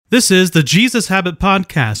This is the Jesus Habit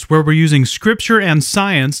Podcast, where we're using scripture and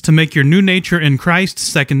science to make your new nature in Christ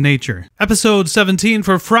second nature. Episode 17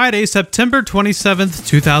 for Friday, September 27th,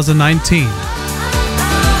 2019.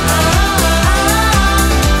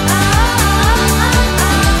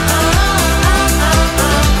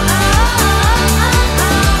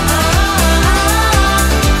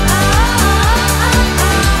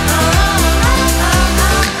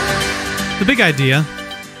 The big idea: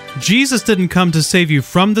 Jesus didn't come to save you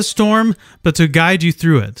from the storm, but to guide you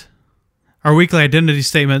through it. Our weekly identity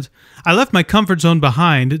statement: I left my comfort zone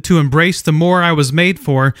behind to embrace the more I was made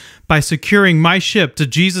for by securing my ship to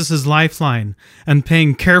Jesus' lifeline and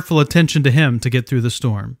paying careful attention to him to get through the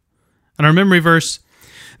storm. And our memory verse: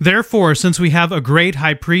 Therefore, since we have a great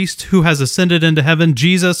high priest who has ascended into heaven,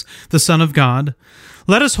 Jesus, the Son of God,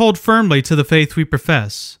 let us hold firmly to the faith we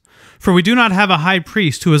profess. For we do not have a high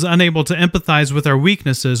priest who is unable to empathize with our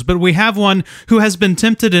weaknesses, but we have one who has been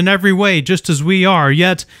tempted in every way just as we are,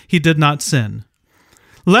 yet he did not sin.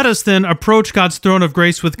 Let us then approach God's throne of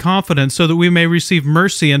grace with confidence so that we may receive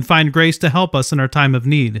mercy and find grace to help us in our time of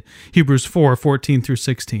need. Hebrews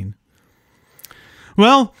 4:14-16.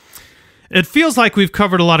 Well, it feels like we've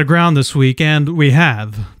covered a lot of ground this week, and we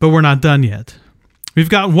have, but we're not done yet. We've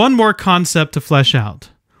got one more concept to flesh out.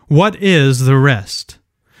 What is the rest?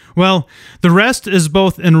 Well, the rest is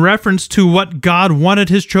both in reference to what God wanted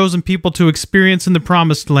his chosen people to experience in the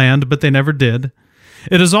promised land, but they never did.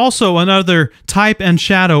 It is also another type and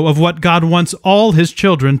shadow of what God wants all his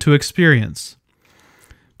children to experience.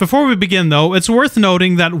 Before we begin, though, it's worth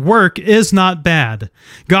noting that work is not bad.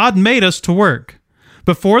 God made us to work.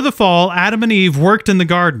 Before the fall, Adam and Eve worked in the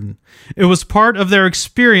garden. It was part of their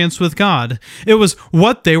experience with God. It was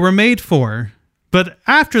what they were made for. But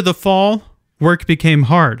after the fall, work became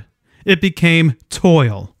hard. It became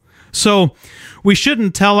toil. So we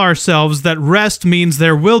shouldn't tell ourselves that rest means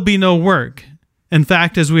there will be no work. In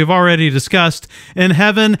fact, as we've already discussed, in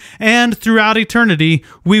heaven and throughout eternity,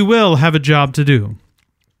 we will have a job to do.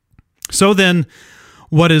 So then,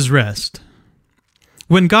 what is rest?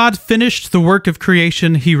 When God finished the work of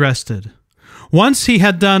creation, he rested. Once he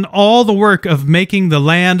had done all the work of making the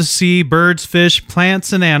land, sea, birds, fish,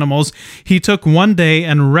 plants, and animals, he took one day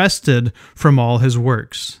and rested from all his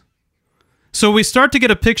works. So we start to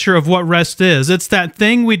get a picture of what rest is. It's that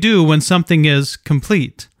thing we do when something is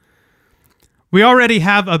complete. We already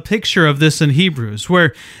have a picture of this in Hebrews,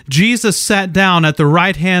 where Jesus sat down at the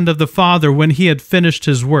right hand of the Father when he had finished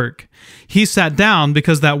his work. He sat down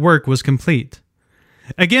because that work was complete.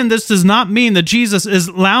 Again, this does not mean that Jesus is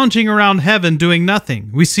lounging around heaven doing nothing.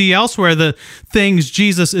 We see elsewhere the things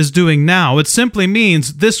Jesus is doing now. It simply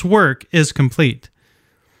means this work is complete.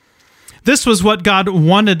 This was what God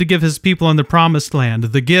wanted to give his people in the promised land,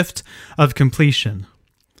 the gift of completion.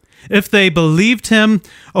 If they believed him,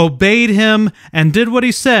 obeyed him, and did what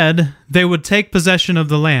he said, they would take possession of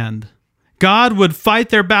the land. God would fight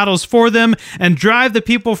their battles for them and drive the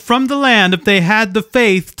people from the land if they had the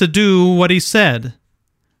faith to do what he said.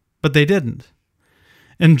 But they didn't.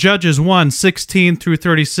 In Judges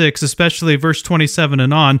 1:16-36, especially verse 27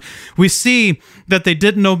 and on, we see that they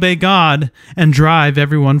didn't obey God and drive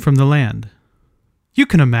everyone from the land. You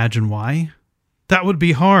can imagine why. That would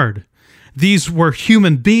be hard. These were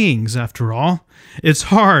human beings, after all. It's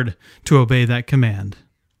hard to obey that command.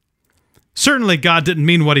 Certainly God didn't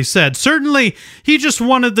mean what he said. Certainly he just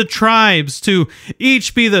wanted the tribes to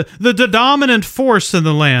each be the dominant force in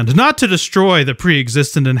the land, not to destroy the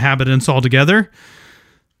pre-existent inhabitants altogether.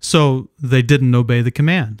 So they didn't obey the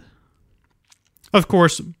command. Of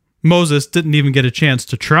course, Moses didn't even get a chance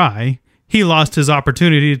to try. He lost his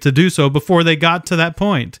opportunity to do so before they got to that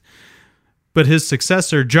point. But his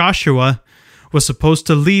successor, Joshua, was supposed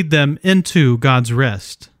to lead them into God's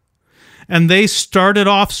rest. And they started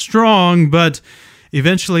off strong, but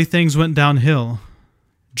eventually things went downhill.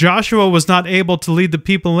 Joshua was not able to lead the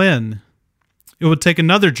people in. It would take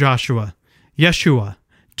another Joshua, Yeshua,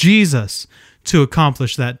 Jesus, to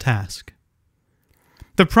accomplish that task.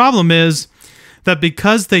 The problem is that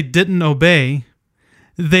because they didn't obey,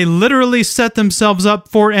 they literally set themselves up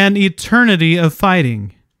for an eternity of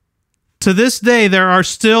fighting. To this day, there are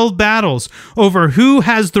still battles over who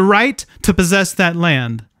has the right to possess that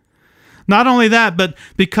land. Not only that, but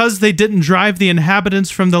because they didn't drive the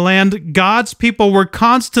inhabitants from the land, God's people were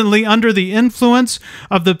constantly under the influence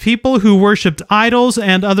of the people who worshipped idols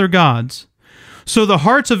and other gods. So the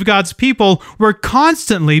hearts of God's people were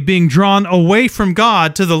constantly being drawn away from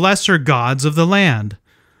God to the lesser gods of the land,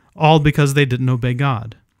 all because they didn't obey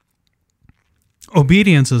God.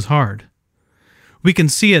 Obedience is hard. We can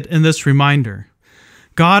see it in this reminder.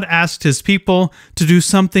 God asked his people to do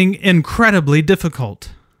something incredibly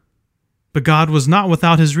difficult. But God was not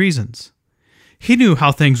without his reasons. He knew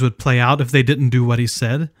how things would play out if they didn't do what he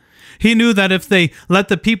said. He knew that if they let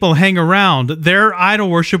the people hang around, their idol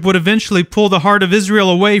worship would eventually pull the heart of Israel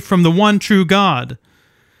away from the one true God.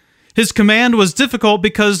 His command was difficult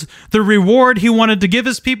because the reward he wanted to give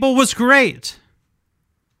his people was great.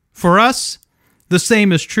 For us, the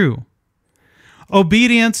same is true.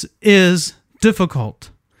 Obedience is difficult.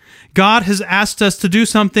 God has asked us to do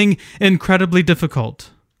something incredibly difficult.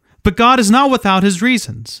 But God is not without his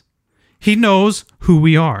reasons. He knows who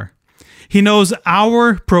we are. He knows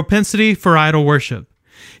our propensity for idol worship.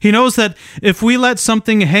 He knows that if we let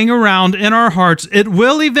something hang around in our hearts, it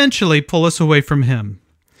will eventually pull us away from him.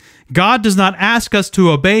 God does not ask us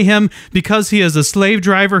to obey him because he is a slave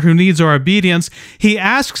driver who needs our obedience. He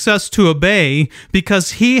asks us to obey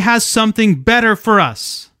because he has something better for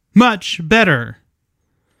us. Much better.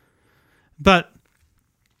 But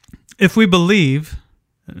if we believe,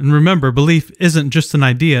 and remember, belief isn't just an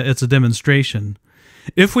idea, it's a demonstration.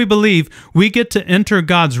 If we believe, we get to enter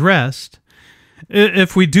God's rest.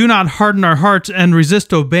 If we do not harden our hearts and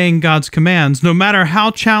resist obeying God's commands, no matter how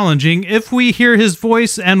challenging, if we hear his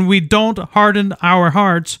voice and we don't harden our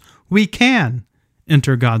hearts, we can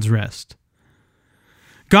enter God's rest.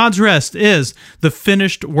 God's rest is the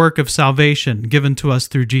finished work of salvation given to us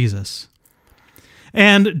through Jesus.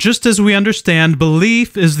 And just as we understand,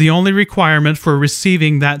 belief is the only requirement for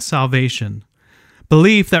receiving that salvation.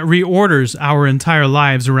 Belief that reorders our entire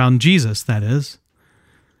lives around Jesus, that is.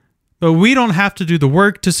 But we don't have to do the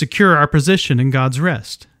work to secure our position in God's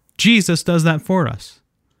rest. Jesus does that for us.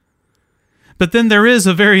 But then there is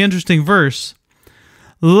a very interesting verse.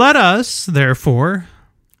 Let us, therefore,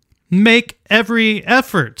 make every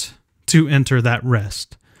effort to enter that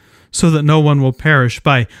rest, so that no one will perish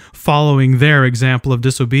by following their example of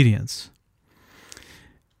disobedience.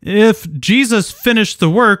 If Jesus finished the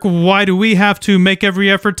work, why do we have to make every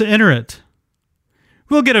effort to enter it?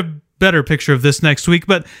 We'll get a better picture of this next week,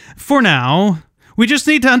 but for now, we just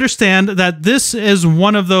need to understand that this is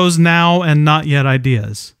one of those now and not yet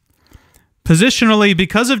ideas. Positionally,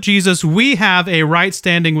 because of Jesus, we have a right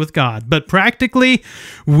standing with God, but practically,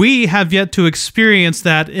 we have yet to experience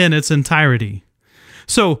that in its entirety.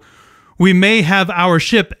 So, we may have our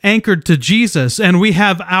ship anchored to Jesus, and we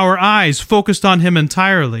have our eyes focused on him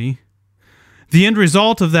entirely. The end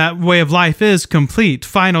result of that way of life is complete,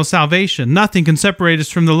 final salvation. Nothing can separate us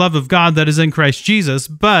from the love of God that is in Christ Jesus,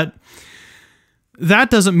 but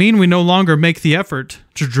that doesn't mean we no longer make the effort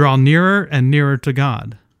to draw nearer and nearer to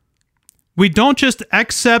God. We don't just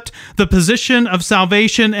accept the position of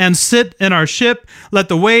salvation and sit in our ship, let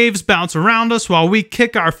the waves bounce around us while we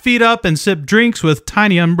kick our feet up and sip drinks with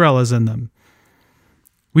tiny umbrellas in them.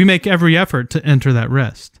 We make every effort to enter that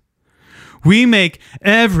rest. We make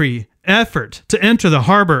every effort to enter the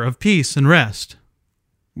harbor of peace and rest.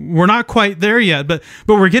 We're not quite there yet, but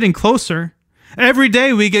we're getting closer. Every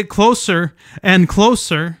day we get closer and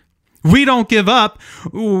closer. We don't give up.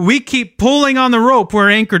 We keep pulling on the rope we're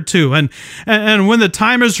anchored to. And when the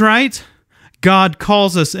time is right, God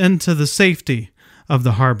calls us into the safety of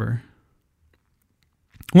the harbor.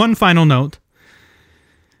 One final note.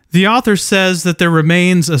 The author says that there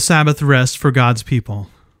remains a Sabbath rest for God's people.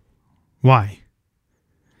 Why?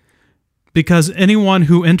 Because anyone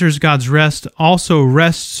who enters God's rest also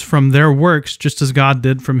rests from their works just as God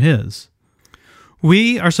did from his.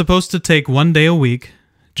 We are supposed to take one day a week,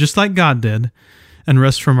 just like God did, and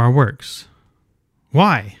rest from our works.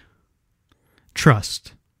 Why?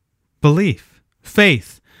 Trust, belief,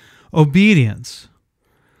 faith, obedience.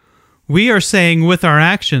 We are saying with our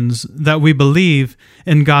actions that we believe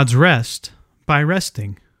in God's rest by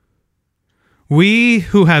resting. We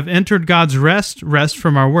who have entered God's rest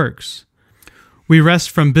from our works. We rest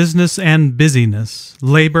from business and busyness,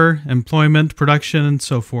 labor, employment, production, and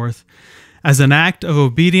so forth, as an act of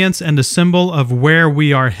obedience and a symbol of where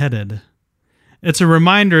we are headed. It's a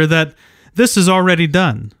reminder that this is already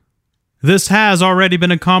done. This has already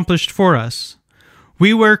been accomplished for us.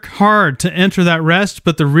 We work hard to enter that rest,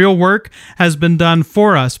 but the real work has been done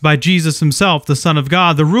for us by Jesus himself, the Son of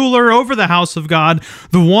God, the ruler over the house of God,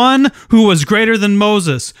 the one who was greater than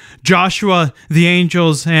Moses, Joshua, the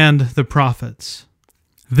angels, and the prophets.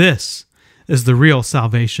 This is the real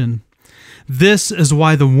salvation. This is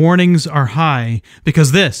why the warnings are high,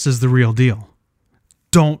 because this is the real deal.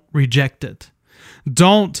 Don't reject it.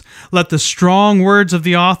 Don't let the strong words of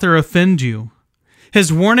the author offend you.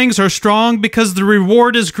 His warnings are strong because the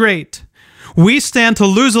reward is great. We stand to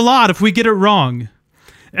lose a lot if we get it wrong.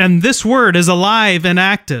 And this word is alive and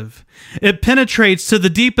active. It penetrates to the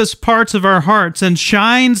deepest parts of our hearts and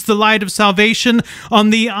shines the light of salvation on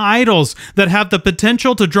the idols that have the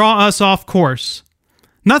potential to draw us off course.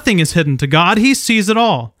 Nothing is hidden to God. He sees it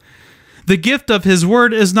all. The gift of His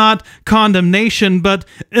word is not condemnation, but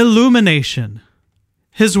illumination.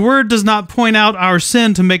 His word does not point out our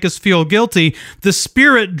sin to make us feel guilty. The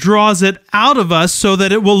Spirit draws it out of us so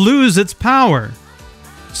that it will lose its power,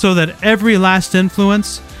 so that every last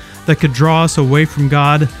influence that could draw us away from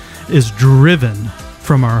God is driven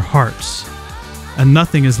from our hearts, and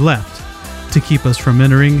nothing is left to keep us from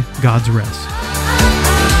entering God's rest.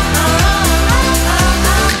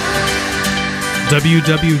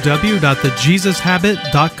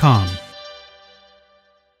 www.thejesushabit.com